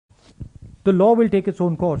the law will take its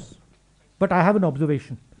own course. But I have an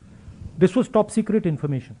observation. This was top secret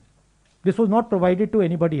information. This was not provided to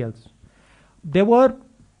anybody else. There were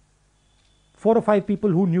 4 or 5 people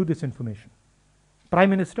who knew this information. Prime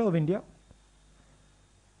Minister of India,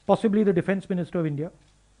 possibly the Defense Minister of India,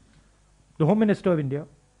 the Home Minister of India,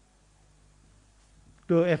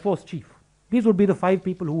 the Air Force Chief. These would be the 5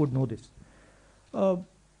 people who would know this.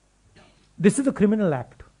 This is a criminal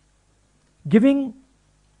act. Giving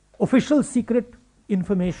official secret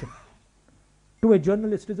information to a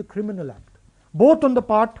journalist is a criminal act, both on the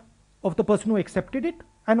part of the person who accepted it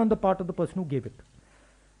and on the part of the person who gave it.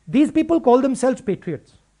 These people call themselves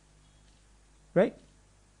patriots, right?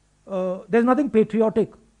 There's nothing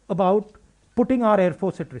patriotic about putting our Air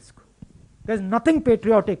Force at risk. There's nothing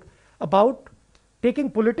patriotic about taking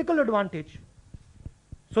political advantage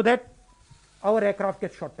so that our aircraft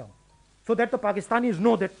gets shot down, so that the Pakistanis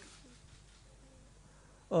know that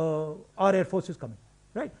our Air Force is coming,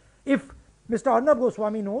 right? If Mr. Arnab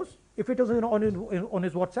Goswami knows, if it is on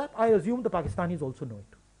his WhatsApp, I assume the Pakistanis also know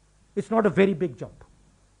it. It's not a very big jump,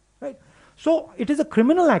 right? So it is a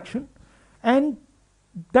criminal action, and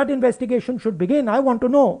that investigation should begin. I want to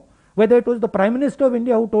know whether it was the Prime Minister of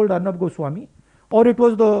India who told Arnab Goswami, or it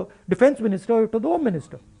was the Defense Minister, or it was the Home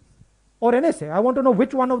Minister, or NSA. I want to know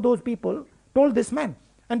which one of those people told this man.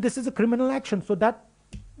 And this is a criminal action, so that,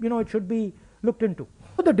 it should be looked into.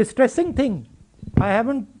 So the distressing thing, I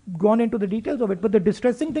haven't gone into the details of it, but the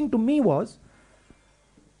distressing thing to me was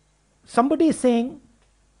somebody saying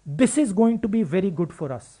this is going to be very good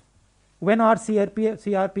for us when our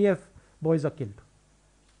CRPF boys are killed,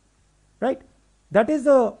 right? That is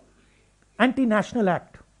a anti-national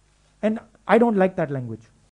act, and I don't like that language.